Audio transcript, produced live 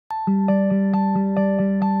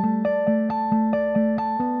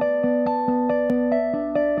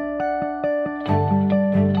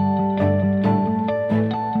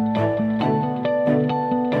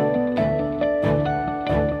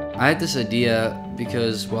had this idea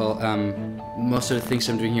because, well, most of the things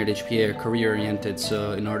I'm doing here at HPA are career-oriented,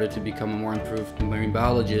 so in order to become a more improved marine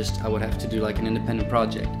biologist, I would have to do like an independent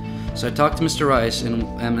project. So I talked to Mr. Rice and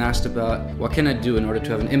asked about what can I do in order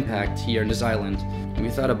to have an impact here on this island. And we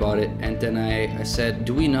thought about it, and then I said,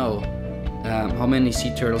 do we know how many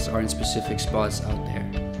sea turtles are in specific spots out there?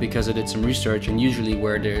 Because I did some research, and usually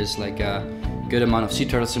where there's like a good amount of sea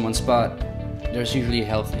turtles in one spot, there's usually a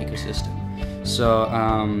healthy ecosystem. So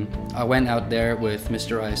I went out there with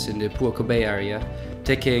Mr. Rice in the Puako Bay area,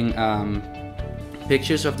 taking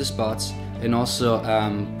pictures of the spots and also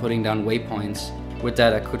putting down waypoints. With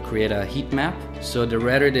that, I could create a heat map. So the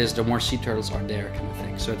redder it is, the more sea turtles are there, kind of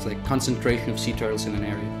thing. So it's like concentration of sea turtles in an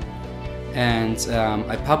area. And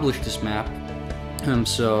I published this map,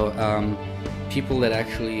 so people that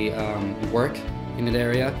actually work in that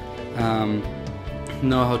area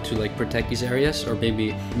know how to like protect these areas, or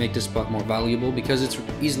maybe make the spot more valuable, because it's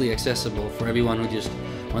easily accessible for everyone who just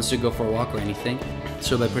wants to go for a walk or anything.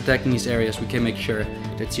 So by protecting these areas, we can make sure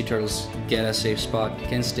that sea turtles get a safe spot,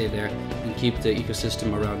 can stay there, and keep the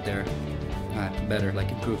ecosystem around there better, like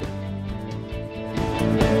improve it.